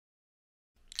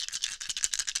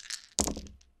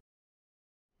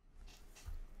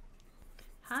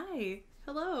Hi.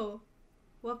 Hello.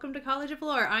 Welcome to College of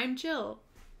Lore. I'm Jill.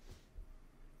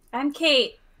 I'm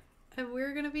Kate. And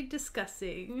we're going to be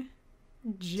discussing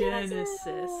Genesis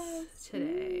Genesis.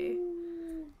 today.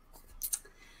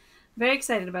 Very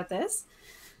excited about this.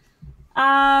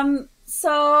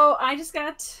 So I just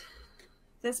got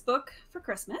this book for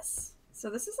Christmas. So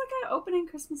this is like an opening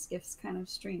Christmas gifts kind of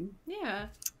stream. Yeah.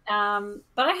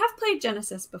 But I have played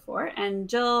Genesis before, and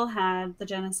Jill had the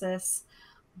Genesis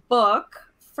book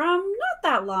from not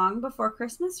that long before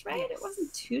Christmas, right? Yes. It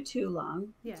wasn't too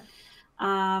long. Yeah.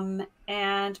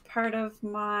 And part of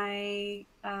my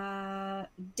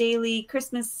daily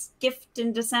Christmas gift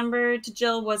in December to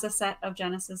Jill was a set of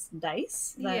Genesis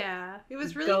dice. Yeah. It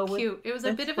was really cute. It was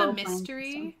a bit of a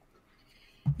mystery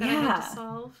that I had to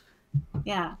solve.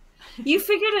 Yeah. You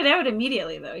figured it out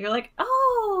immediately, though. You're like,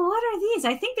 oh, what are these?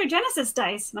 I think they're Genesis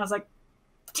dice. And I was like,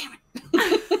 damn it.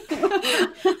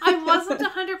 I wasn't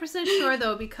 100% sure,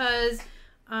 though, because,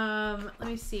 let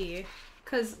me see.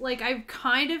 Because, like, I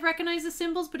kind of recognized the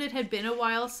symbols, but it had been a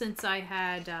while since I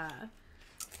had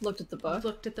looked at the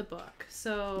book.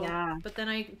 So, yeah. But then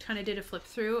I kind of did a flip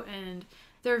through, and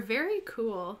they're very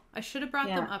cool. I should have brought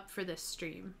them up for this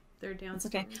stream. They're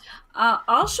downstairs. It's okay.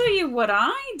 I'll show you what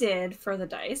I did for the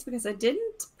dice, because I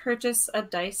didn't purchase a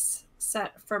dice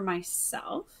set for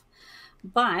myself,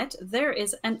 but there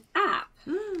is an app.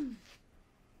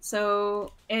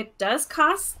 So it does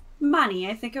cost money.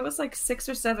 I think it was like $6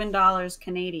 or $7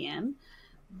 Canadian,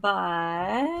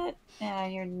 but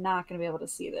you're not going to be able to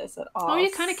see this at all. Oh,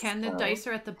 you kind of can. The dice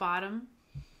are at the bottom.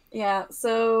 Yeah,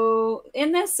 so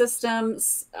in this system,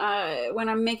 when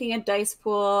I'm making a dice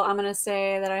pool, I'm going to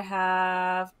say that I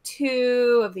have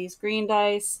 2 of these green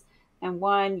dice and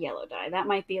 1 yellow die. That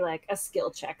might be like a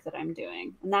skill check that I'm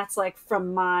doing, and that's like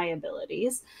from my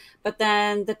abilities. But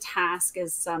then the task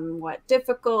is somewhat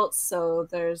difficult, so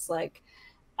there's like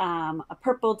a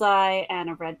purple die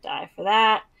and a red die for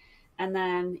that, and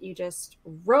then you just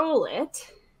roll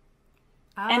it,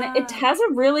 and it has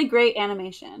a really great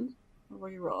animation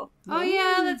where you roll. Oh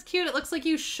yeah, that's cute. It looks like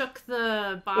you shook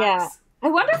the box. Yeah, I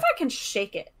wonder if I can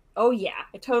shake it. Oh yeah,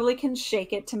 I totally can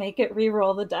shake it to make it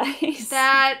re-roll the dice.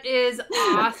 That is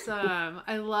awesome.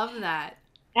 I love that.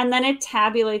 And then it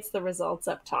tabulates the results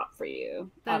up top for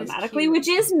you automatically, which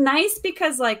is nice,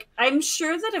 because like I'm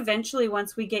sure that eventually,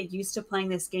 once we get used to playing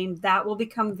this game, that will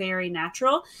become very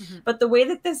natural. But the way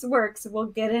that this works, we'll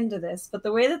get into this, but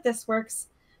the way that this works,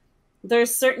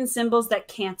 there's certain symbols that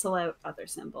cancel out other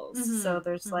symbols. So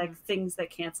there's like things that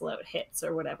cancel out hits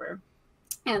or whatever.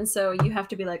 And so you have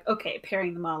to be like, okay,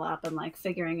 pairing them all up and like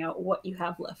figuring out what you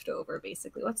have left over,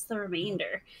 basically. What's the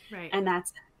remainder? Right. And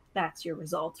that's your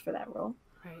result for that roll.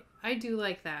 Right. I do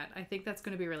like that. I think that's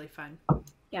going to be really fun.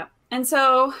 Yeah. And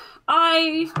so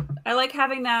I like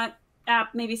having that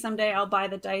app. Maybe someday I'll buy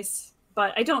the dice,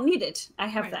 but I don't need it. I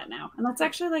have that now. And that's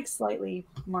actually like slightly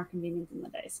more convenient than the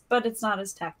dice, but it's not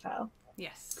as tactile.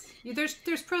 Yes.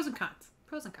 There's pros and cons.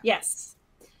 Pros and cons. Yes.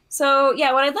 So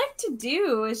yeah, what I'd like to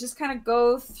do is just kind of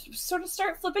go sort of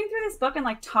start flipping through this book and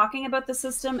like talking about the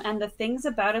system and the things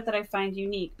about it that I find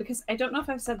unique, because I don't know if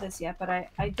I've said this yet, but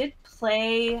I did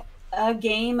play a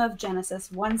game of Genesis,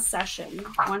 one session,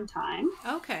 one time.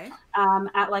 Okay.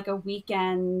 At like a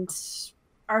weekend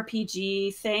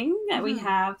RPG thing that we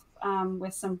have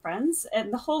with some friends,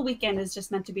 and the whole weekend is just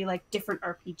meant to be like different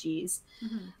RPGs.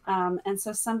 And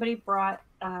so somebody brought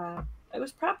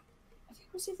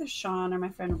it was either Sean or my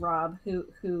friend Rob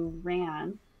who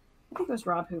ran. I think it was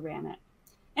Rob who ran it.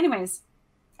 Anyways,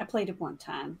 I played it one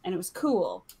time and it was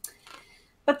cool.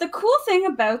 But the cool thing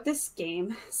about this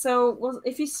game, so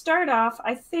if you start off,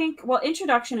 I think,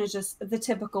 introduction is just the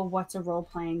typical what's a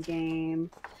role-playing game.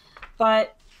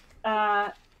 But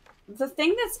the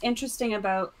thing that's interesting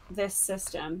about this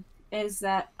system is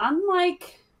that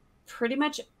unlike pretty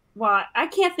much, I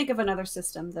can't think of another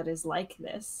system that is like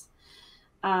this.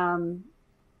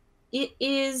 It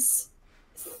is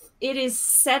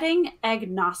setting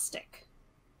agnostic.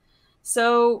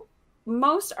 So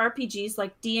most RPGs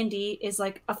like D&D is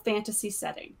like a fantasy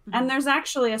setting, and there's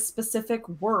actually a specific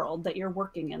world that you're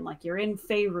working in, like you're in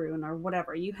Faerun or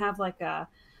whatever. You have like a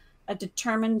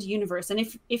determined universe, and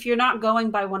if you're not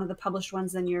going by one of the published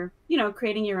ones, then you're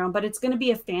creating your own, but it's going to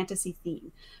be a fantasy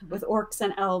theme with orcs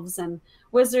and elves and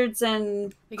wizards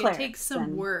and clerics. It takes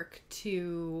some work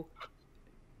to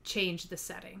change the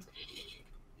setting.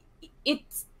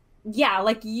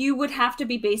 Like you would have to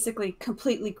be basically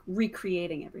completely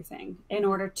recreating everything in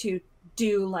order to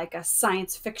do like a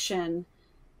science fiction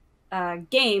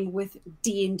game with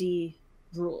D&D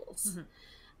rules.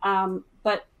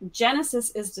 But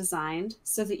Genesys is designed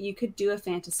so that you could do a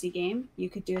fantasy game, you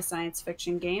could do a science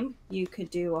fiction game, you could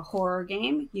do a horror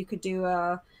game, you could do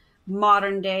a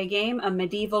modern day game, a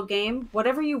medieval game,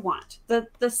 whatever you want.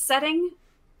 The setting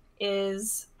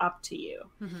is up to you.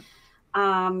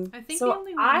 I think the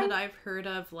only one that I've heard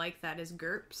of like that is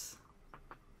GURPS.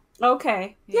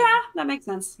 Okay. Yeah, that makes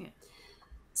sense. Yeah.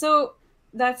 So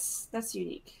that's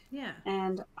unique. Yeah.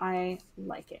 And I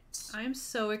like it. I'm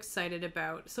so excited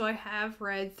about. So I have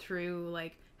read through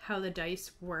like how the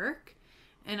dice work,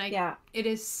 and it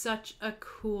is such a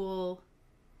cool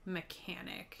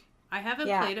mechanic. I haven't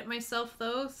played it myself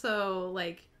though, so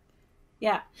like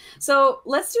so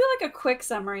let's do like a quick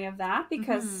summary of that,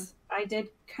 because I did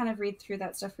kind of read through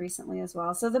that stuff recently as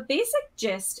well. So the basic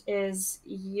gist is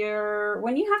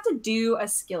when you have to do a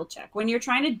skill check, when you're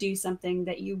trying to do something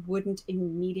that you wouldn't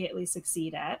immediately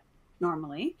succeed at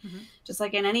normally, just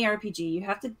like in any RPG, you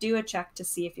have to do a check to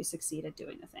see if you succeed at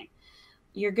doing the thing.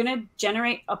 You're going to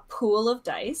generate a pool of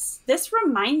dice. This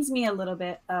reminds me a little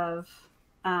bit of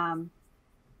End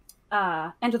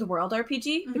of the World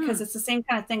RPG, because it's the same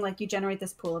kind of thing. Like, you generate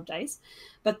this pool of dice,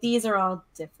 but these are all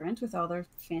different with all their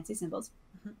fancy symbols.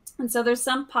 And so there's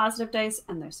some positive dice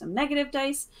and there's some negative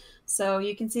dice. So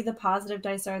you can see the positive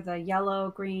dice are the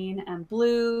yellow, green, and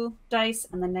blue dice,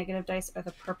 and the negative dice are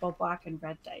the purple, black, and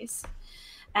red dice.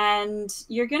 And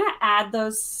you're going to add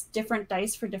those different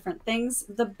dice for different things.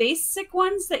 The basic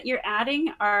ones that you're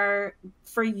adding are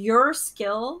for your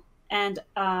skill and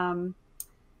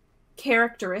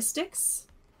characteristics,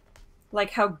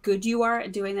 like how good you are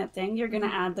at doing that thing. You're going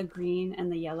to add the green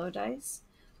and the yellow dice.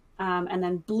 And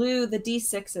then blue, the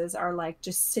D6s are like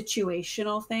just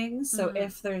situational things. So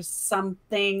if there's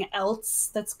something else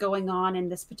that's going on in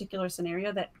this particular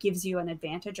scenario that gives you an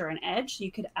advantage or an edge,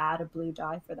 you could add a blue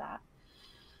die for that.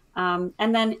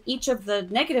 And then each of the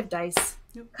negative dice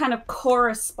kind of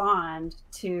correspond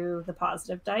to the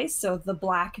positive dice. So the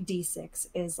black D6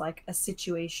 is like a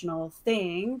situational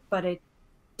thing, but it's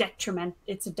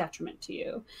a detriment to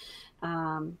you.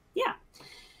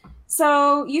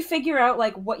 So you figure out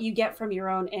like what you get from your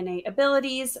own innate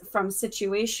abilities, from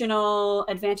situational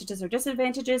advantages or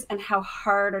disadvantages, and how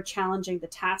hard or challenging the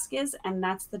task is. And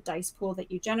that's the dice pool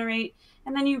that you generate.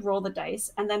 And then you roll the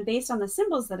dice. And then based on the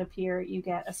symbols that appear, you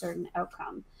get a certain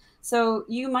outcome. So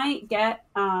you might get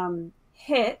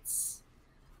hits.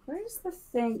 Where's the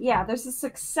thing? Yeah, there's a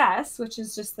success, which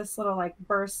is just this little like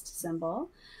burst symbol.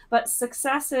 But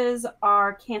successes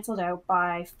are canceled out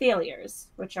by failures,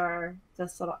 which are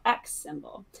this little X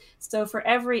symbol. So for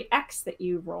every X that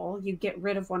you roll, you get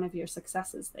rid of one of your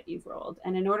successes that you've rolled.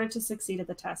 And in order to succeed at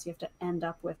the test, you have to end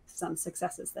up with some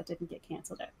successes that didn't get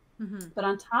canceled out. But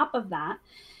on top of that,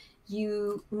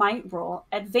 you might roll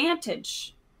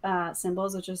advantage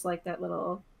symbols, which is like that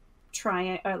little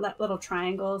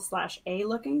triangle / A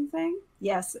looking thing.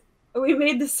 Yes, we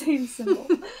made the same symbol.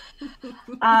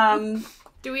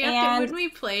 Do we have to, when we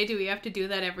play, do we have to do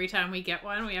that every time we get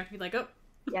one? We have to be like, oh.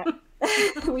 Yeah,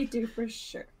 we do for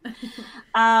sure.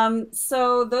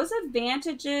 So those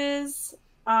advantages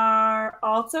are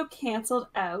also canceled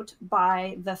out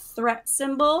by the threat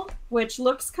symbol, which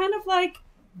looks kind of like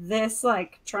this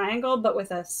like triangle, but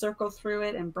with a circle through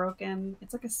it and broken.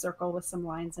 It's like a circle with some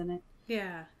lines in it.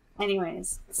 Yeah.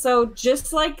 Anyways, so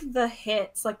just like the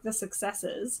hits, like the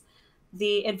successes,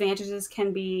 the advantages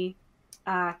can be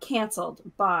canceled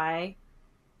by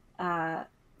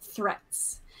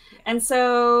threats. And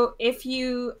so if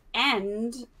you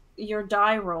end your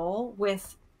die roll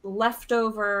with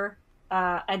leftover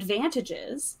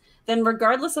advantages, then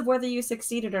regardless of whether you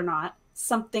succeeded or not,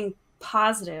 something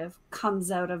positive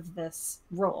comes out of this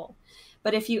roll.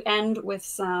 But if you end with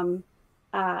some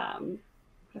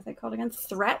what are they called again?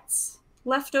 Threats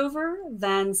left over,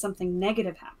 then something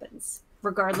negative happens,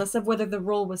 regardless of whether the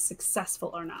roll was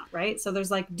successful or not, right? So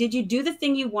there's like, did you do the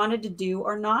thing you wanted to do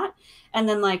or not? And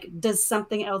then like, does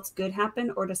something else good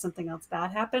happen, or does something else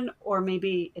bad happen? Or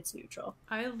maybe it's neutral.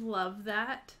 I love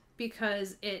that,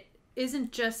 because it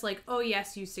isn't just like, oh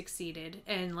yes, you succeeded.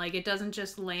 And like, it doesn't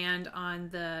just land on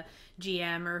the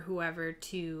GM or whoever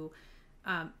to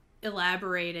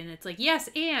elaborate, and it's like yes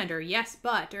and, or yes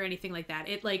but, or anything like that.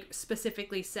 It like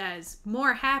specifically says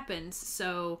more happens,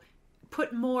 so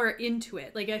put more into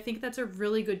it. Like, I think that's a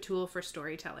really good tool for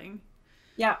storytelling.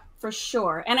 Yeah, for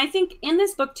sure. And I think in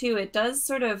this book too, it does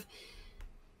sort of,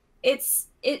 it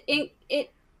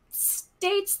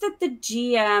states that the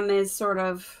GM is sort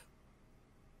of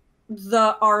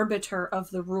the arbiter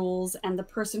of the rules and the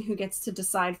person who gets to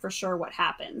decide for sure what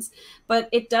happens. But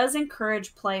it does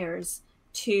encourage players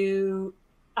to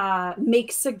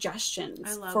make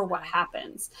suggestions for what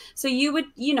happens. So you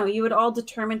would all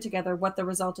determine together what the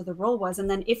result of the roll was. And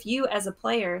then if you as a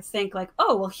player think like,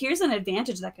 oh, well, here's an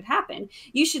advantage that could happen,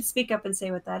 you should speak up and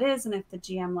say what that is. And if the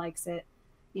GM likes it,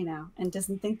 and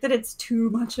doesn't think that it's too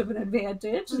much of an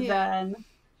advantage, then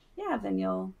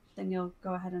you'll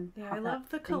go ahead and I love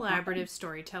the collaborative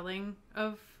storytelling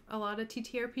of a lot of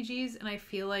TTRPGs, and I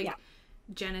feel like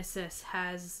Genesys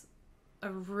has a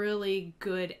really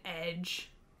good edge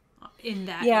in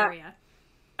that area.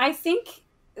 I think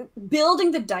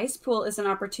building the dice pool is an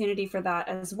opportunity for that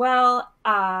as well,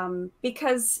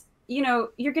 because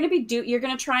you're going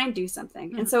to try and do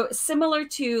something. And so similar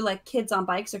to like kids on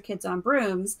bikes or kids on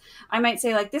brooms, I might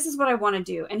say like, this is what I want to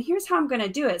do, and here's how I'm going to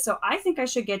do it. So I think I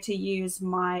should get to use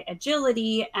my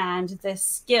agility and this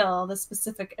skill, the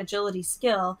specific agility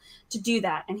skill, to do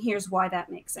that. And here's why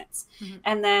that makes sense.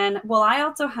 And then, well, I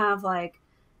also have like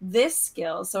this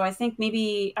skill, so I think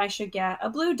maybe I should get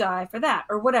a blue die for that,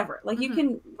 or whatever. Like you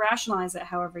can rationalize it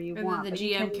however you want. And then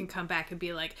the GM can come back and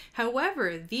be like,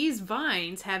 however, these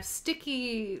vines have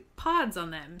sticky pods on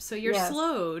them, so you're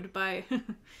slowed by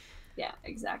yeah,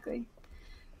 exactly.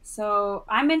 So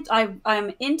I'm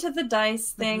into the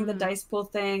dice thing, the dice pool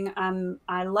thing.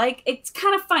 I like, it's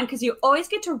kind of fun because you always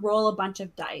get to roll a bunch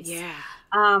of dice. Yeah.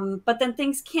 But then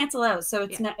things cancel out, so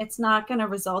it's not going to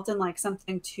result in like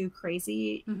something too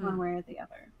crazy one way or the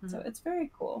other. So it's very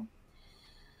cool.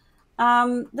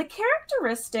 The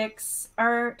characteristics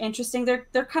are interesting.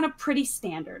 They're kind of pretty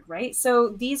standard, right? So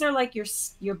these are like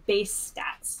your base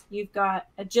stats. You've got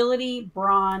agility,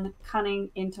 brawn, cunning,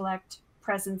 intellect,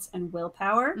 presence, and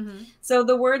willpower. So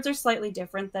the words are slightly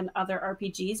different than other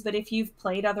RPGs, but if you've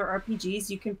played other RPGs,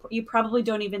 you probably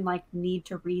don't even like need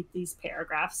to read these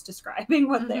paragraphs describing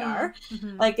what they are.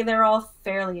 Like they're all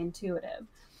fairly intuitive.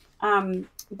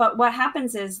 But what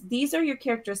happens is these are your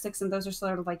characteristics, and those are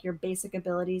sort of like your basic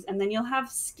abilities, and then you'll have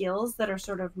skills that are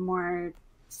sort of more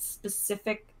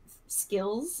specific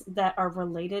skills that are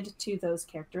related to those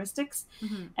characteristics.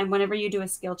 And whenever you do a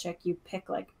skill check, you pick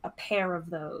like a pair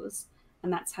of those,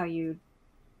 and that's how you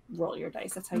roll your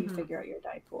dice. That's how you figure out your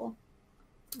die pool.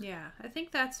 Yeah, I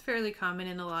think that's fairly common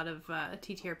in a lot of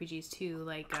TTRPGs too.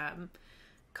 Like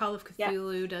Call of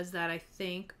Cthulhu does that, I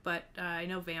think, but I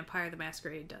know Vampire the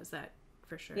Masquerade does that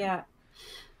for sure. Yeah.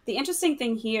 The interesting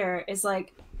thing here is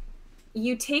like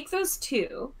you take those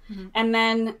two and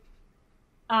then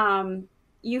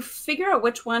you figure out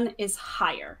which one is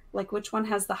higher, like which one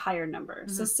has the higher number.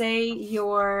 So say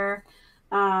your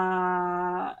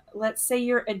let's say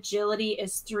your agility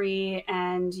is 3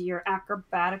 and your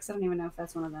acrobatics, I don't even know if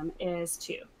that's one of them, is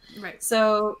 2. Right.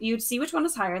 So you'd see which one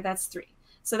is higher. That's 3.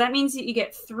 So that means that you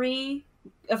get 3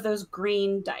 of those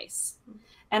green dice.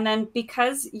 And then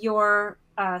because your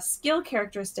skill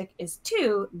characteristic is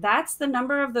 2, that's the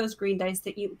number of those green dice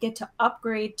that you get to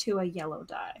upgrade to a yellow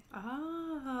die.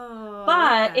 Oh.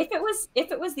 But if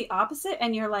it was the opposite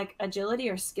and your like agility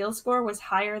or skill score was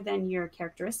higher than your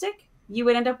characteristic, you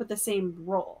would end up with the same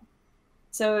roll.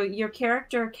 So your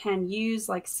character can use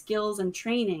like skills and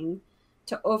training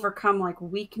to overcome like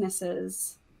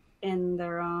weaknesses in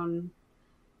their own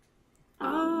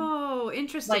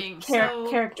interesting. Like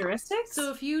characteristics.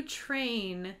 So if you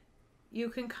train, you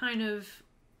can kind of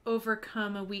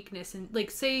overcome a weakness. And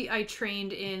like, say I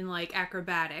trained in like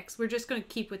acrobatics. We're just going to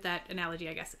keep with that analogy,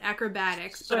 I guess.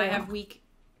 Acrobatics, but I have weak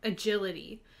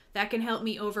agility. That can help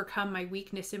me overcome my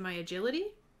weakness in my agility?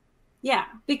 Yeah,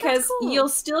 because cool. You'll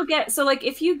still get, so like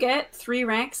if you get 3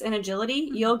 ranks in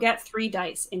agility, you'll get 3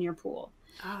 dice in your pool.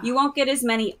 You won't get as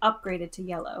many upgraded to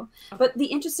yellow. Okay. But the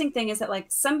interesting thing is that like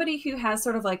somebody who has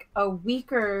sort of like a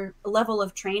weaker level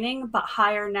of training but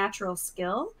higher natural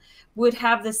skill would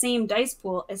have the same dice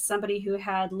pool as somebody who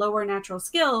had lower natural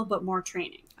skill but more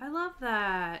training. I love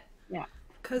that. Yeah.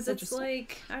 Because it's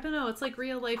like, I don't know, it's like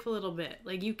real life a little bit.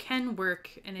 Like you can work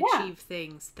and achieve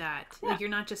things that like you're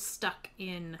not just stuck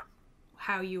in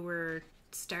how you were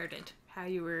started, how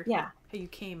you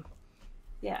came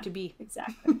to be.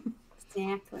 Exactly.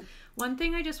 Exactly. One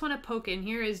thing I just want to poke in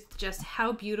here is just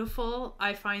how beautiful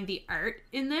I find the art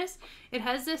in this. It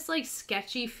has this like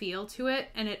sketchy feel to it,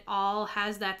 and it all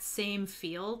has that same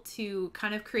feel to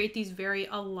kind of create these very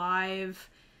alive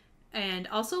and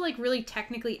also like really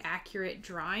technically accurate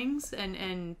drawings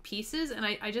and pieces, and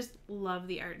I just love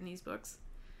the art in these books.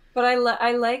 But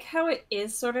I like how it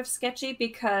is sort of sketchy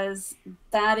because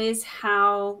that is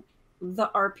how the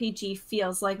RPG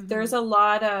feels. Like there's a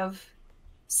lot of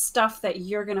stuff that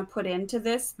you're going to put into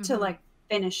this to like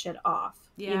finish it off.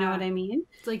 You know what I mean?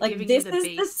 It's like giving this you the is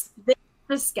base. this is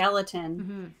the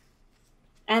skeleton.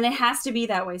 And it has to be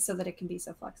that way so that it can be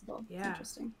so flexible. Yeah.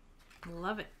 Interesting.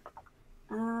 Love it.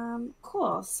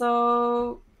 Cool.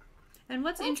 So, and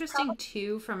what's interesting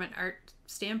too from an art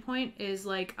standpoint is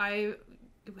like I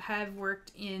have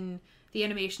worked in the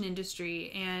animation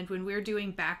industry, and when we're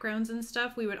doing backgrounds and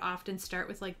stuff, we would often start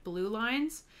with like blue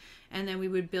lines and then we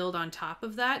would build on top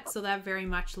of that. So that very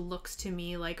much looks to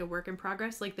me like a work in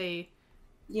progress. Like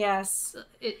yes,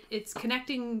 it's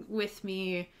connecting with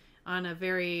me on a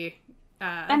very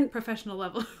professional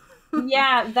level.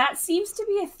 Yeah, that seems to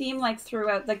be a theme like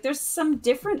throughout. Like there's some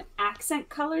different accent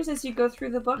colors as you go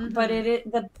through the book, but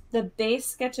the base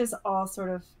sketches all sort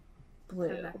of blue.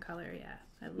 Have that color, yeah.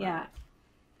 I love it.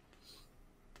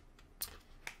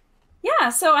 Yeah,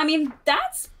 so I mean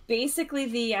that's basically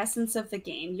the essence of the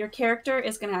game. Your character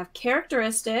is going to have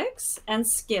characteristics and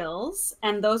skills,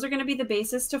 and those are going to be the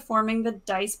basis to forming the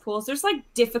dice pools. There's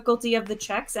like difficulty of the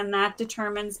checks, and that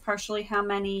determines partially how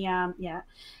many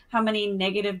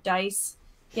negative dice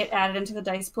get added into the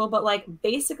dice pool. But like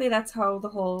basically that's how the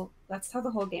whole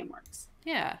game works.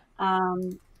 Yeah.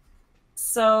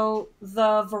 So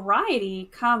the variety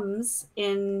comes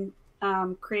in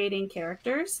creating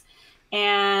characters,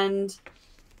 and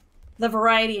the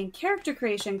variety in character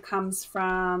creation comes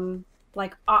from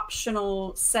like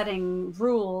optional setting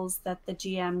rules that the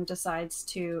GM decides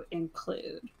to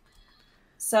include.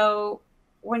 So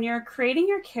when you're creating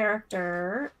your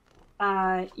character,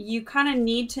 you kind of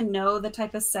need to know the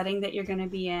type of setting that you're going to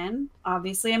be in.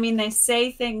 Obviously, I mean, they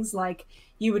say things like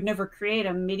you would never create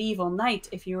a medieval knight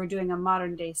if you were doing a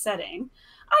modern day setting.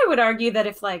 I would argue that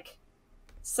if like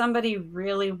somebody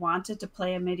really wanted to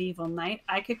play a medieval knight,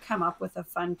 I could come up with a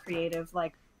fun, creative,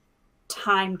 like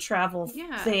time travel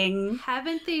thing.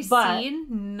 Haven't they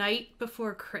seen Night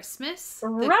Before Christmas?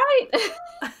 Right.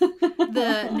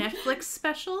 The Netflix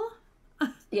special?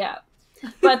 Yeah.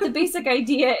 But the basic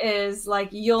idea is like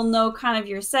you'll know kind of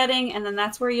your setting, and then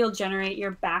that's where you'll generate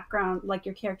your background, like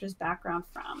your character's background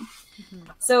from.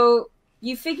 So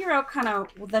you figure out kind of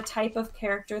the type of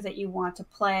character that you want to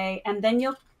play, and then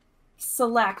you'll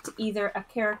select either a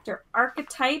character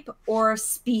archetype or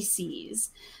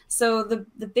species. So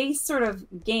the base sort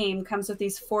of game comes with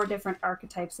these 4 different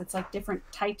archetypes. It's like different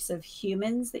types of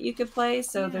humans that you could play.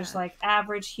 So there's like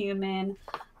average human,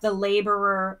 the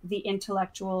laborer, the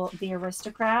intellectual, the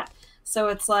aristocrat. So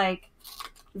it's like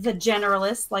the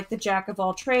generalist, like the jack of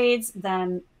all trades,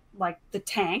 then like the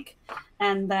tank,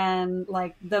 and then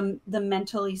like the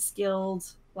mentally skilled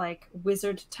like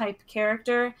wizard type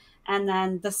character, and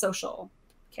then the social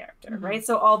character, right?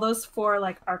 So all those 4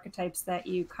 like archetypes that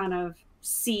you kind of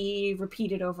see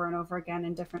repeated over and over again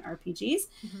in different RPGs,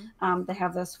 they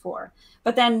have those 4.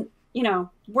 But then, you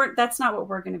know, that's not what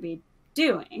we're going to be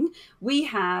doing. We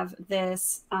have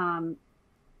this, I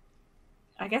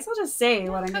guess I'll just say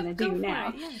what I'm going to do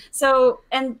now. So,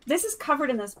 and this is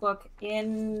covered in this book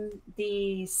in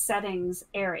the settings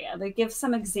area. They give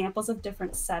some examples of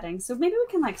different settings. So maybe we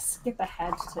can like skip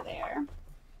ahead to there.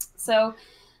 So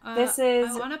this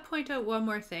is... I want to point out one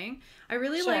more thing. I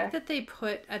really like that they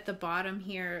put at the bottom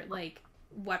here, like,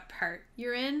 what part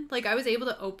you're in. Like, I was able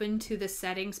to open to the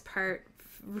settings part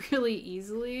really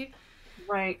easily.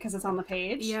 Right, because it's on the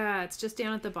page. Yeah, it's just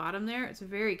down at the bottom there. It's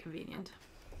very convenient.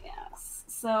 Yes.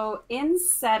 So in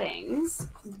settings,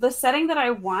 the setting that I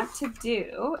want to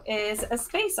do is a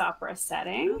space opera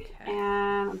setting. Okay.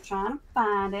 And I'm trying to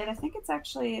find it. I think it's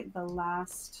actually the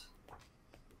last...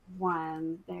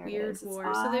 one. There Weird it is.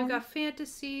 War. So they've got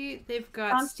fantasy, they've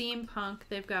got steampunk,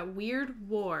 they've got Weird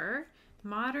War,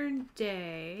 modern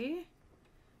day,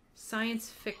 science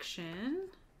fiction,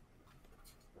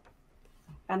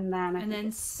 and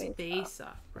then space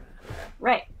opera.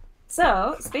 Right.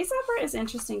 So space opera is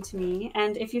interesting to me,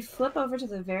 and if you flip over to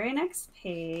the very next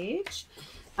page,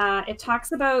 it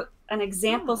talks about an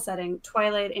example setting,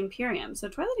 Twilight Imperium. So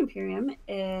Twilight Imperium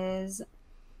is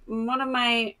one of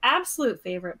my absolute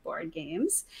favorite board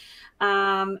games.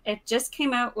 It just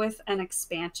came out with an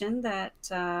expansion that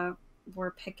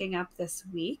we're picking up this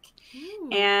week. Ooh.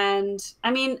 And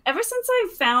I mean, ever since I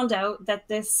found out that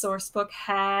this source book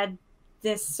had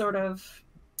this sort of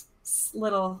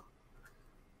little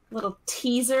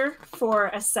teaser for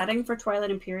a setting for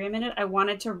Twilight Imperium in it, I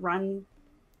wanted to run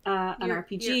an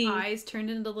RPG. Your eyes turned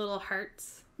into little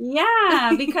hearts.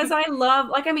 Yeah, because I love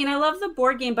the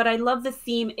board game, but I love the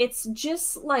theme. It's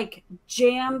just like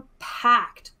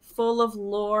jam-packed, full of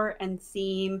lore and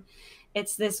theme.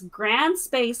 It's this grand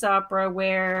space opera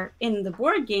where in the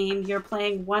board game, you're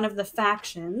playing one of the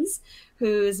factions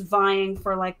who's vying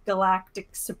for like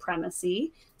galactic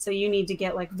supremacy. So you need to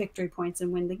get like victory points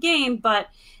and win the game. But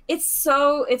it's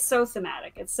so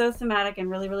thematic. It's so thematic and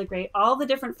really, really great. All the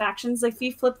different factions, like if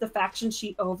you flip the faction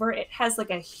sheet over, it has like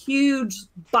a huge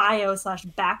bio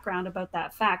 / background about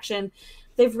that faction.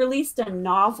 They've released a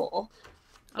novel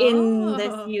in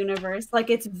this universe. Like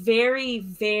it's very,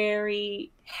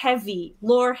 very heavy,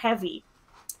 lore heavy.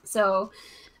 So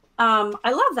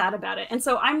I love that about it. And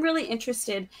so I'm really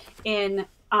interested in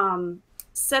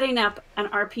setting up an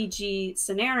RPG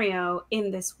scenario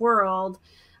in this world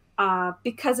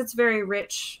because it's very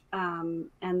rich and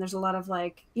there's a lot of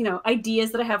like, you know,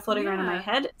 ideas that I have floating around in my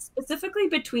head, specifically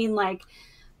between like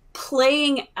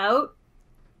playing out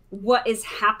what is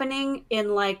happening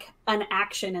in like an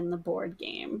action in the board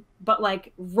game, but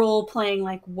like role playing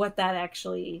like what that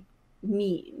actually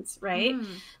means, right?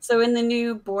 So in the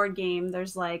new board game,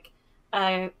 there's like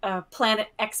a planet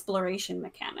exploration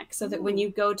mechanic, so that when you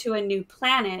go to a new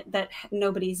planet that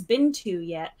nobody's been to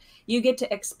yet, you get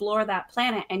to explore that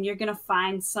planet and you're going to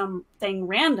find something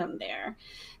random there.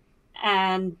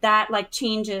 And that like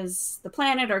changes the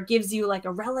planet or gives you like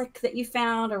a relic that you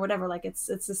found or whatever. Like it's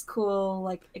this cool,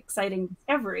 like exciting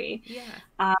discovery.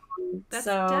 Yeah. That's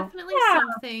definitely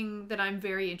something that I'm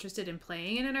very interested in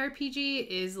playing in an RPG,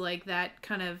 is like that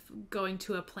kind of going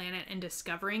to a planet and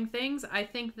discovering things. I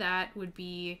think that would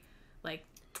be like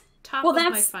top of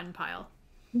my fun pile.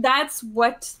 That's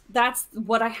what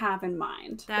I have in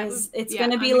mind. It's going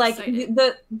to be like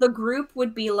the group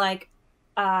would be like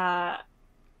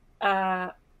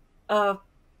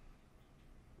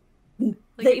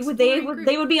they would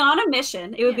be on a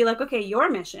mission. It would be like, okay, your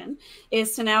mission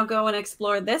is to now go and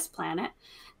explore this planet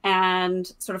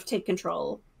and sort of take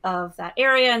control of that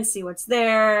area and see what's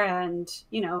there and,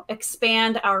 you know,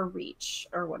 expand our reach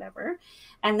or whatever.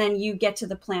 And then you get to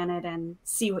the planet and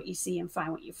see what you see and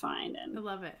find what you find. And I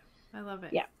love it.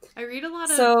 Yeah. I read a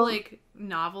lot of like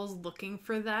novels looking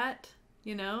for that.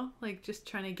 You know, like just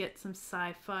trying to get some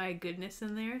sci-fi goodness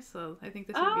in there. So I think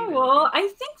this would be really good. I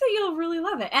think that you'll really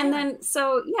love it. And then,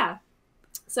 so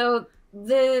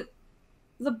the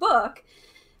book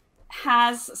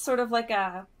has sort of like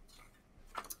a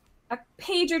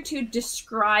page or two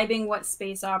describing what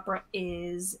space opera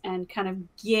is and kind of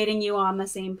getting you on the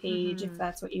same page if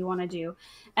that's what you want to do.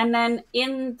 And then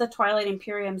in the Twilight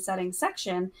Imperium setting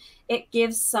section, it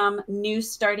gives some new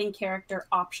starting character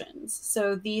options.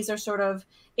 So these are sort of,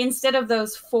 instead of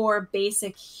those 4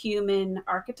 basic human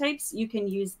archetypes, you can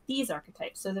use these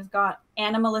archetypes. So they've got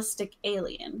animalistic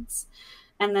aliens.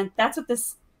 And then that's what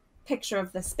this picture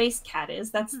of the space cat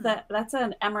is. That's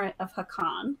an emirate of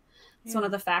Hakan. It's one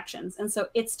of the factions. And so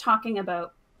it's talking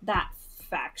about that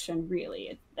faction,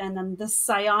 really. And then the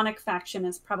psionic faction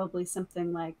is probably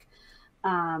something like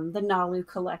the Nalu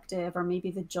Collective or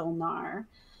maybe the Jolnar.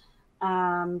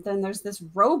 Then there's this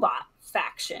robot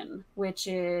faction, which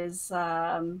is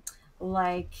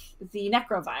like the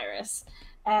Necrovirus.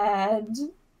 And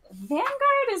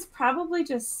Vanguard is probably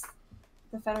just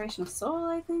the Federation of Soul,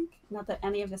 I think. Not that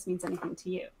any of this means anything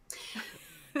to you.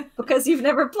 Because you've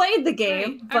never played the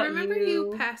game. Right. But I remember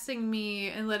you passing me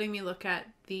and letting me look at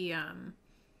the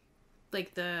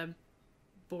like the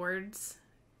boards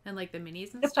and like the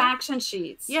minis and the stuff. Faction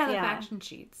sheets. Yeah, the faction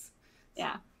sheets.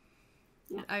 Yeah.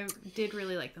 I did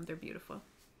really like them. They're beautiful.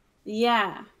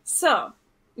 Yeah. So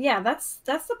that's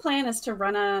the plan, is to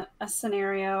run a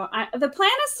scenario. The plan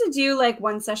is to do like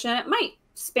one session. It might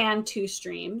span 2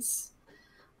 streams.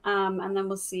 And then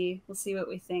we'll see what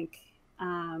we think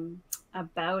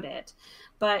about it.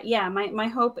 But yeah, my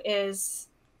hope is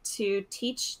to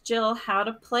teach Jill how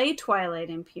to play Twilight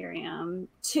Imperium,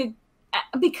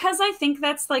 because I think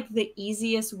that's like the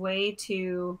easiest way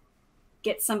to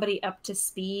get somebody up to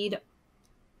speed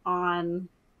on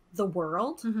the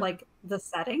world, like the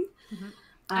setting.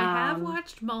 I have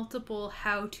watched multiple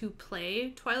how to play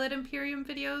Twilight Imperium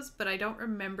videos, but I don't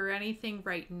remember anything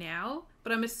right now.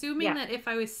 But I'm assuming that if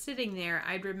I was sitting there,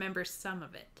 I'd remember some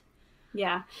of it.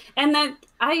 Yeah. And that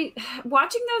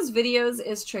watching those videos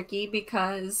is tricky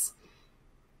because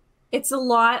it's a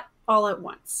lot all at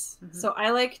once. So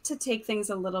I like to take things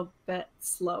a little bit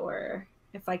slower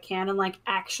if I can, and like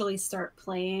actually start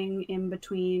playing in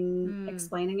between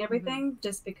explaining everything,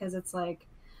 just because it's like,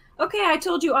 okay, I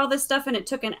told you all this stuff and it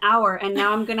took an hour, and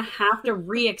now I'm going to have to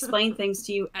re-explain things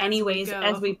to you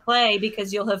as we play,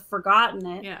 because you'll have forgotten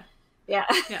it. Yeah.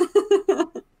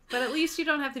 But at least you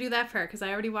don't have to do that part, because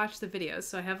I already watched the videos,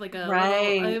 so I have like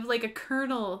a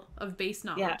kernel of base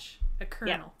knowledge. A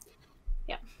kernel.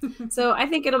 Yeah. So I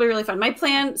think it'll be really fun. My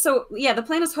plan, the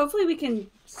plan is hopefully we can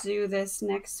do this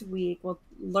next week. We'll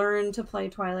learn to play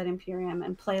Twilight Imperium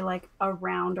and play like a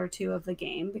round or 2 of the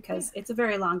game, because it's a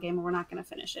very long game and we're not going to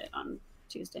finish it on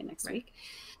Tuesday next Right. week.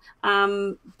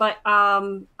 But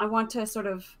I want to sort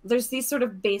of, there's these sort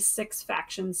of base 6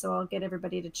 factions, so I'll get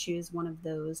everybody to choose one of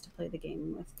those to play the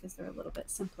game with because they're a little bit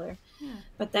simpler. Yeah.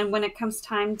 But then when it comes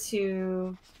time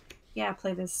to,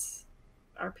 play this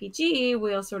RPG,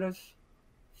 we'll sort of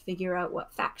figure out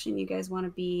what faction you guys want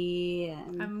to be.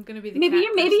 And I'm gonna be the maybe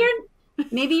cat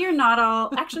maybe you're not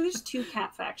all. Actually, there's 2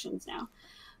 cat factions now.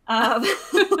 Oh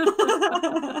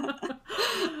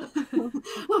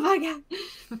my god!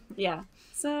 Yeah.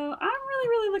 So I'm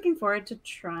really looking forward to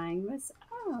trying this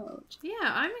out. Yeah,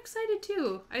 I'm excited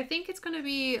too. I think it's going to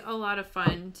be a lot of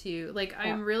fun too. Like,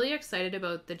 I'm really excited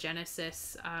about the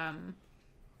Genesys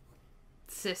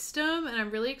system, and I'm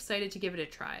really excited to give it a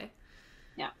try.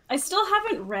 Yeah, I still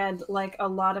haven't read like a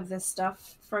lot of this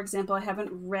stuff. For example, I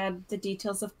haven't read the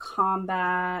details of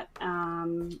combat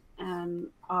and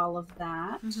all of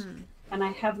that. Mm-hmm. And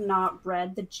I have not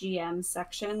read the GM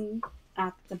section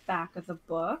at the back of the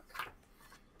book.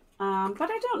 But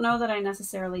I don't know that I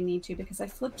necessarily need to because I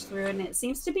flipped through and it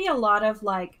seems to be a lot of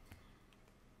like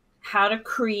how to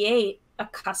create a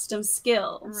custom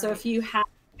skill. Right. So if you have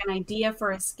an idea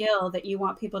for a skill that you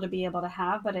want people to be able to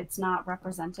have, but it's not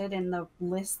represented in the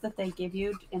list that they give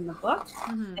you in the book,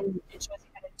 mm-hmm. and it shows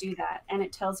you how to do that. And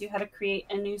it tells you how to create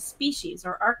a new species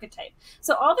or archetype.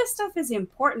 So all this stuff is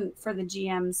important for the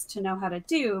GMs to know how to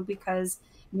do because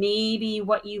maybe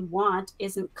what you want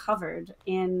isn't covered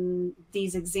in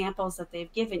these examples that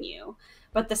they've given you,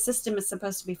 but the system is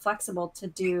supposed to be flexible to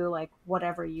do like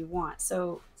whatever you want.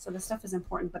 So the stuff is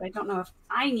important, but I don't know if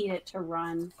I need it to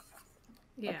run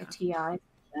like a TI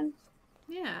session.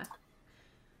 Yeah.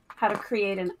 How to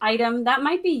create an item that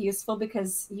might be useful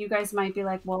because you guys might be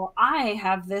like, well, I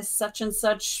have this such and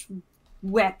such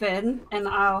weapon and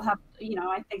I'll have,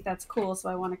 I think that's cool, so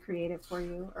I want to create it for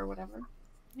you or whatever.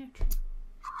 Yeah.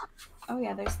 Oh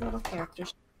yeah, there's little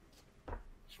characters.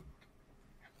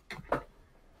 I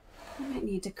might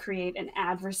need to create an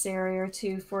adversary or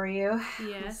 2 for you.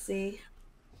 Yes. Let's see.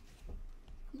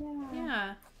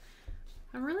 Yeah.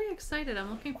 I'm really excited. I'm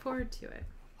looking forward to it.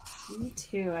 Me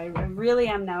too. I really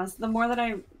am now. The more that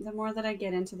I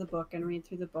get into the book and read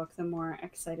through the book, the more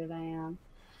excited I am.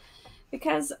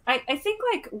 Because I think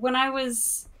like when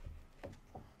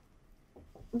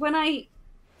I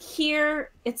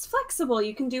hear it's flexible,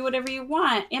 you can do whatever you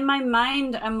want. In my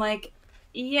mind, I'm like,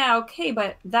 yeah, okay,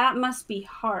 but that must be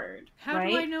hard. How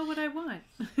right? do I know what I want?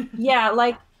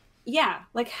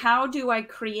 Like how do I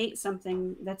create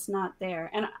something that's not there?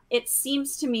 And it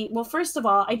seems to me, well, first of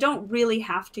all, I don't really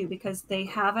have to because they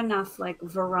have enough like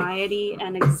variety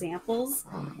and examples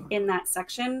in that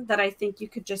section that I think you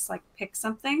could just like pick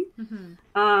something.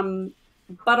 Mm-hmm.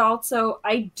 But also,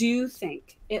 I do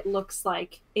think it looks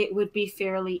like it would be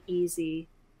fairly easy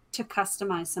to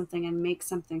customize something and make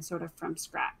something sort of from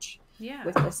scratch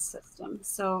with this system.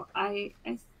 So I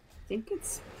think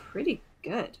it's pretty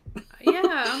good.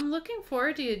 Yeah, I'm looking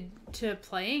forward to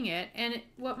playing it. And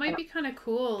what might be kind of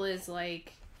cool is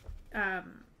like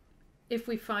if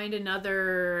we find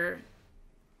another,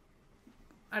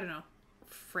 I don't know,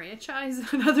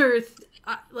 franchise, another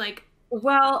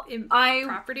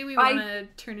property we want to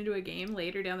turn into a game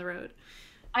later down the road.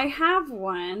 I have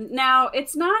one. Now,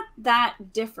 it's not that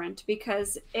different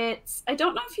because I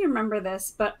don't know if you remember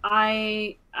this, but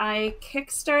I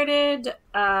kickstarted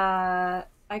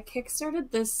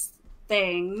this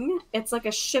thing. It's like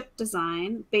a ship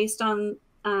design based on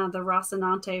the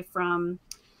Rocinante from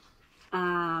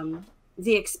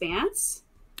The Expanse.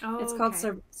 Oh, it's called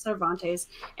Cervantes.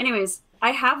 Anyways,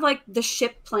 I have like the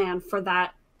ship plan for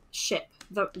that ship,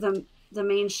 the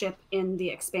main ship in the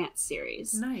Expanse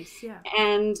series. Nice, yeah.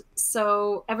 And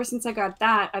so ever since I got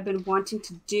that, I've been wanting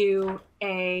to do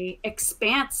a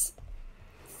Expanse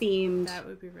themed that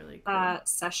would be really cool.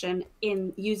 Session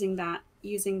in using that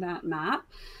map.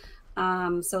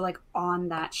 So like on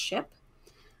that ship.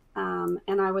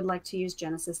 And I would like to use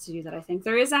Genesys to do that. I think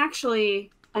there is actually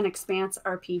an Expanse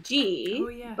RPG. Oh,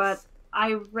 yes. But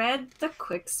I read the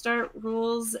quick start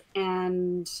rules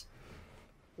and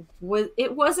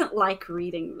it wasn't like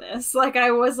reading this. Like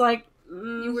I was like,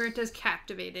 you weren't as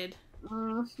captivated.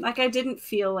 Like I didn't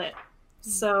feel it.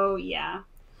 So yeah,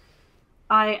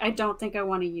 I don't think I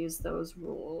want to use those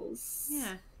rules.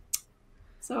 Yeah.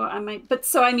 So I might, but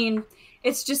so I mean,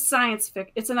 it's just science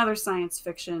fiction. It's another science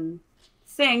fiction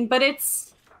thing, but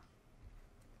it's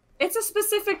a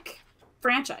specific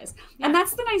franchise, and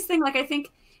that's the nice thing. Like I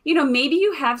think, maybe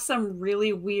you have some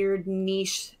really weird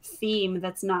niche theme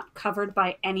that's not covered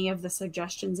by any of the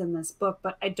suggestions in this book,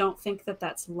 but I don't think that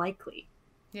that's likely.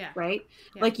 Yeah. Right?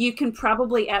 Yeah. Like you can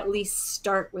probably at least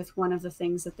start with one of the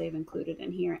things that they've included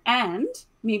in here. And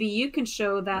maybe you can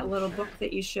show that little book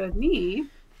that you showed me.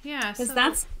 Yeah, because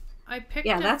so I picked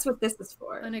that's what this is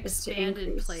for. An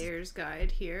expanded player's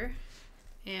guide here,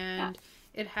 and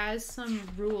it has some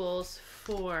rules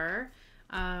for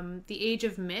the Age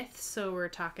of Myth. So we're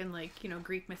talking like,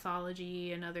 Greek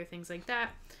mythology and other things like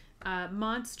that.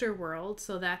 Monster World,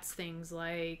 so that's things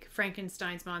like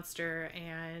Frankenstein's monster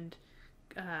and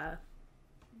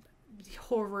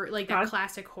horror, like that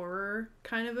classic horror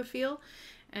kind of a feel.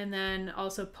 And then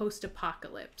also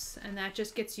post-apocalypse, and that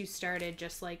just gets you started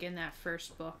just like in that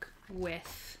first book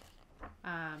with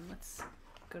let's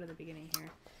go to the beginning here.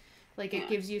 Like it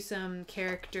gives you some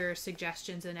character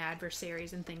suggestions and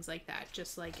adversaries and things like that,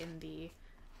 just like in the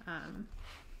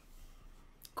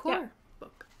core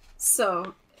book.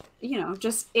 So,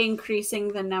 just increasing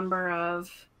the number of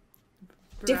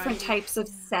different types of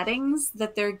settings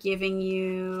that they're giving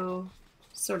you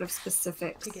sort of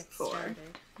specifics to get for. Started.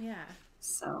 Yeah.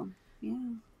 So, yeah.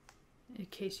 In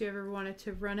case you ever wanted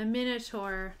to run a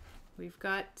Minotaur, we've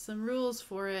got some rules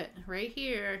for it right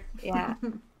here. Yeah.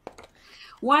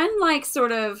 One, like,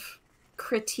 sort of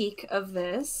critique of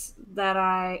this that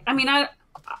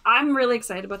I'm really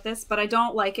excited about this, but I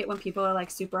don't like it when people are,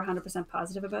 like, super 100%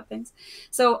 positive about things.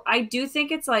 So I do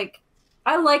think it's, like,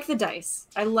 I like the dice.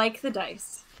 I like the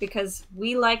dice because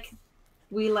we like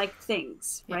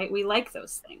things, right? We like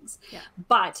those things. Yeah.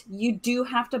 But you do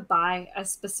have to buy a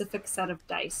specific set of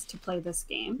dice to play this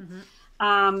game. Mm-hmm.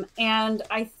 And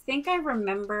I think I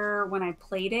remember when I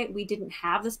played it, we didn't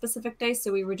have the specific dice,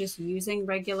 so we were just using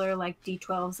regular like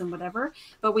D12s and whatever.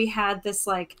 But we had this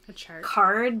like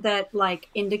card that like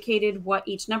indicated what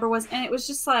each number was, and it was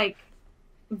just like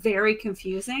very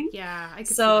confusing. Yeah, I could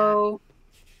see that.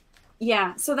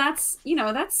 Yeah, so that's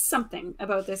something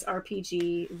about this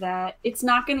RPG, that it's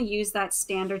not going to use that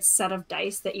standard set of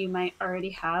dice that you might already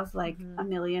have like a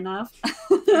million of.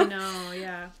 I know,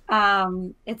 yeah.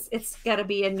 It's got to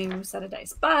be a new set of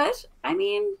dice. But I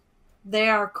mean, they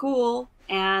are cool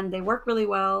and they work really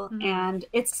well, and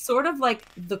it's sort of like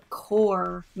the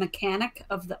core mechanic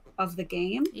of the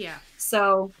game. Yeah.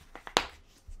 So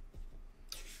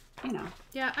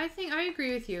Yeah, I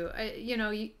agree with you.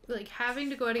 You like having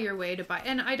to go out of your way to buy,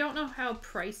 and I don't know how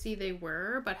pricey they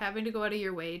were, but having to go out of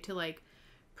your way to like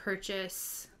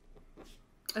purchase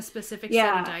a specific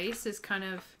set of dice is kind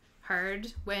of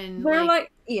hard when they're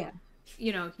like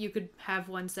you could have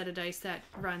one set of dice that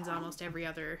runs almost every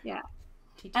other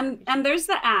and there's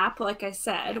the app, like I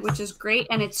said, which is great,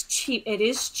 and it's cheap. It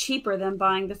is cheaper than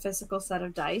buying the physical set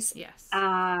of dice. Yes.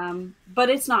 But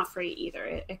it's not free either.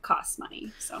 It costs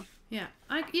money. So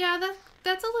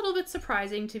that's a little bit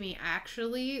surprising to me,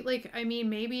 actually. Like, I mean,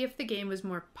 maybe if the game was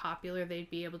more popular, they'd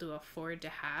be able to afford to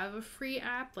have a free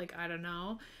app. Like, I don't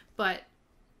know, but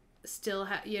still,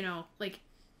 like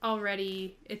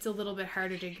already it's a little bit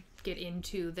harder to get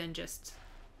into than just,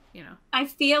 I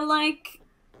feel like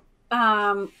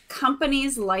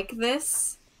companies like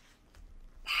this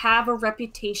have a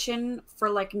reputation for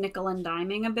like nickel and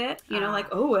diming a bit, like,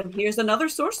 oh, and here's another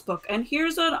source book, and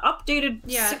here's an updated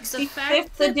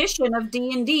 65th edition of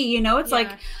D&D. It's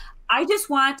like, I just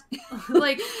want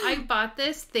like, I bought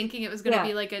this thinking it was going to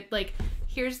be like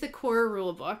here's the core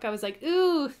rule book. I was like,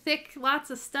 ooh, thick, lots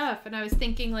of stuff, and I was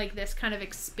thinking like this kind of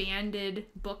expanded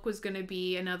book was going to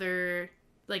be another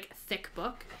like thick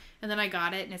book, and then I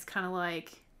got it and it's kind of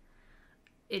like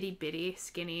itty bitty,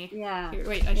 skinny. Yeah. Here,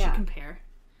 wait, I should compare.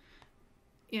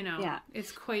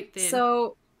 It's quite thin.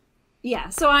 So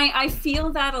I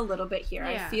feel that a little bit here.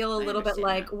 I feel a little bit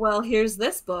like, well, here's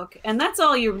this book, and that's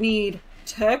all you need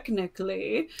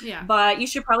technically. Yeah. But you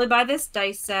should probably buy this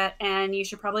dice set, and you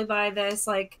should probably buy this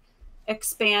like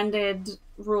expanded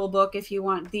rule book if you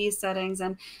want these settings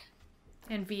and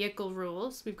vehicle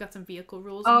rules. We've got some vehicle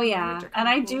rules. Oh yeah, and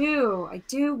I do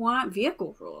want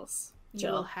vehicle rules. You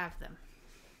will have them.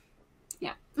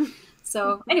 Yeah.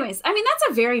 So, anyways, I mean,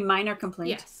 that's a very minor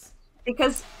complaint. Yes.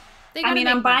 Because,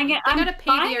 I'm buying it. They got to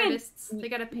pay the artists. They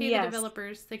got to pay the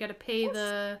developers. They got to pay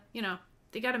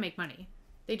they got to make money.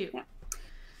 They do. Yeah.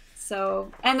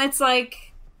 So, and it's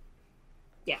like,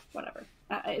 whatever.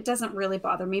 It doesn't really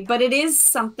bother me, but it is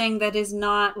something that is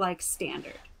not like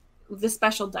standard. The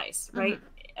special dice, right?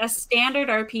 A standard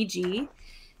RPG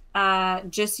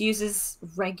just uses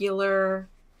regular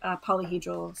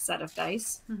polyhedral set of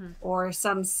dice, or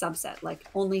some subset, like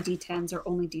only D10s or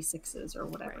only D6s or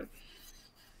whatever.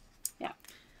 Right.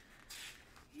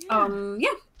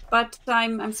 Yeah. But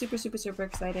I'm super, super, super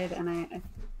excited, and I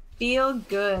feel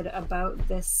good about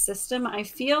this system. I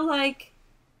feel like,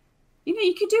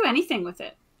 you could do anything with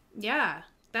it. Yeah,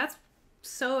 that's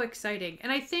so exciting.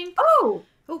 And I think...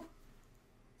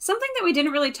 Something that we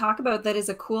didn't really talk about that is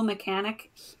a cool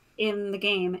mechanic in the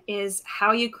game is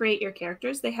how you create your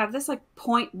characters. They have this like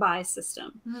point buy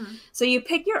system. So you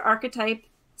pick your archetype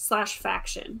 /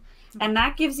 faction, and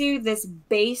that gives you this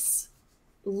base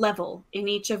level in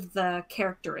each of the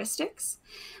characteristics.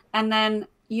 And then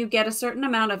you get a certain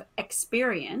amount of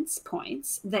experience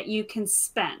points that you can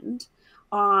spend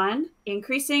on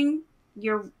increasing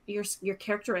your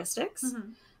characteristics,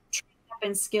 trading up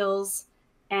in skills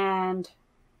and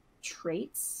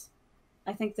traits.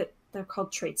 I think that they're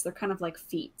called traits. They're kind of like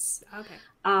feats. Okay.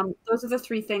 Those are the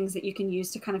 3 things that you can use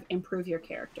to kind of improve your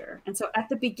character. And so at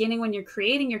the beginning, when you're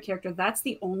creating your character, that's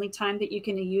the only time that you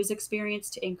can use experience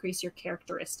to increase your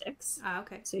characteristics.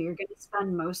 Okay. So you're going to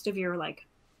spend most of your like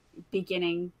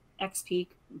beginning XP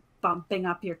bumping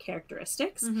up your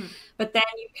characteristics. But then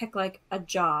you pick like a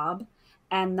job,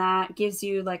 and that gives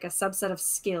you like a subset of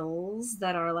skills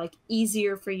that are like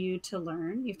easier for you to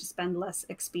learn. You have to spend less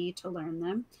XP to learn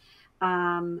them.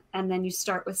 And then you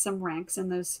start with some ranks in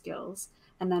those skills.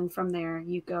 And then from there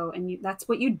you go and that's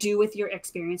what you do with your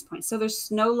experience points. So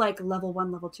there's no like level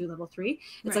 1, level 2, level 3.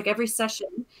 It's like every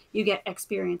session you get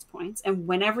experience points. And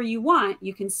whenever you want,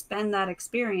 you can spend that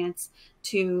experience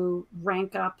to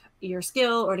rank up your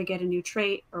skill or to get a new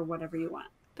trait or whatever you want.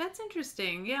 That's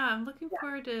interesting. Yeah, I'm looking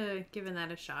forward to giving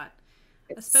that a shot.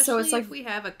 Especially so it's like, if we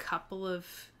have a couple of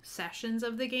sessions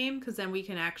of the game, because then we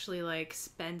can actually like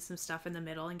spend some stuff in the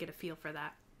middle and get a feel for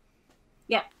that.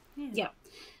 Yeah.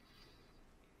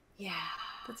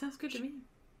 That sounds good to me.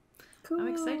 Cool. I'm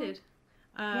excited.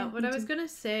 What I was going to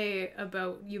say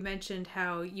about, you mentioned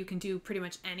how you can do pretty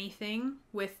much anything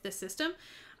with the system.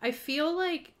 I feel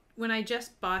like when I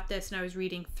just bought this and I was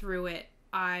reading through it,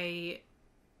 I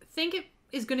think it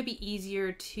is going to be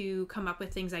easier to come up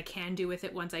with things I can do with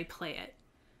it once I play it.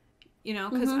 You know,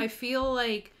 because I feel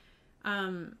like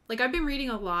I've been reading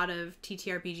a lot of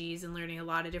TTRPGs and learning a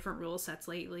lot of different rule sets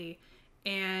lately,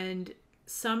 and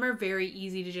some are very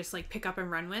easy to just like pick up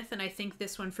and run with, and I think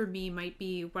this one for me might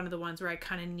be one of the ones where I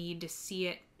kind of need to see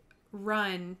it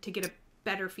run to get a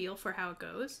better feel for how it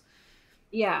goes.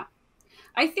 Yeah.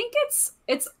 I think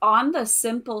it's on the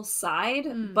simple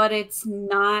side, but it's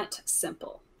not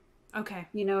simple. Okay.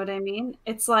 You know what I mean?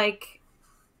 It's like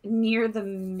near the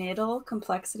middle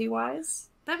complexity wise.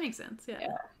 That makes sense.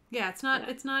 Yeah, it's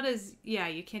not as,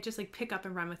 you can't just like pick up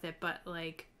and run with it, but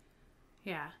like,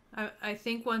 I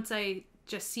think once I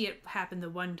just see it happen the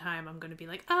one time, I'm going to be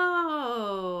like,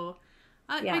 oh,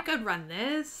 I could run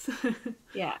this.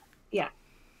 Yeah. Yay.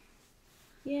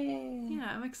 Yeah,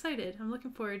 I'm excited. I'm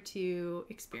looking forward to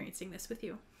experiencing this with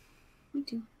you. Me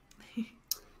too.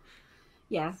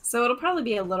 Yeah, so it'll probably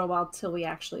be a little while till we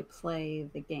actually play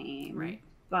the game. Right.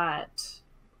 But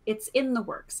it's in the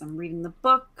works. I'm reading the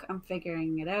book. I'm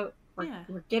figuring it out.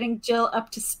 We're getting Jill up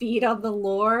to speed on the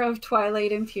lore of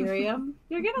Twilight Imperium.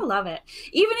 You're going to love it.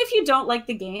 Even if you don't like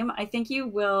the game, I think you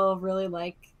will really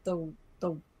like the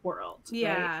world.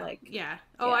 Yeah. Right?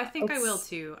 I think I will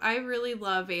too. I really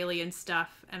love alien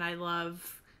stuff, and I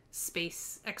love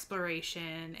space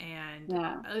exploration, and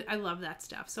I love that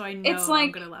stuff. So I know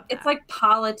I'm going to love that. It's like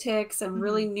politics and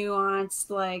really nuanced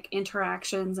like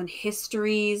interactions and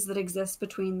histories that exist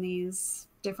between these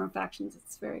different factions.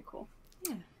 It's very cool.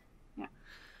 Yeah.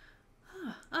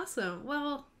 Awesome.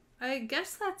 Well, I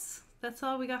guess that's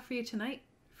all we got for you tonight,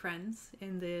 friends,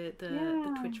 in the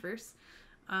Twitchverse.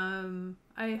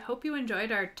 I hope you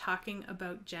enjoyed our talking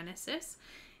about Genesys,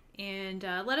 and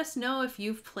let us know if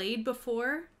you've played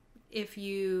before, if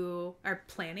you are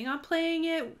planning on playing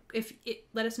it,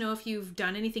 let us know if you've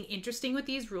done anything interesting with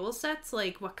these rule sets,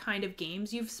 like what kind of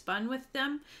games you've spun with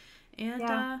them,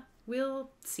 and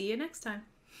we'll see you next time.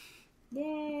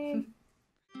 Yay!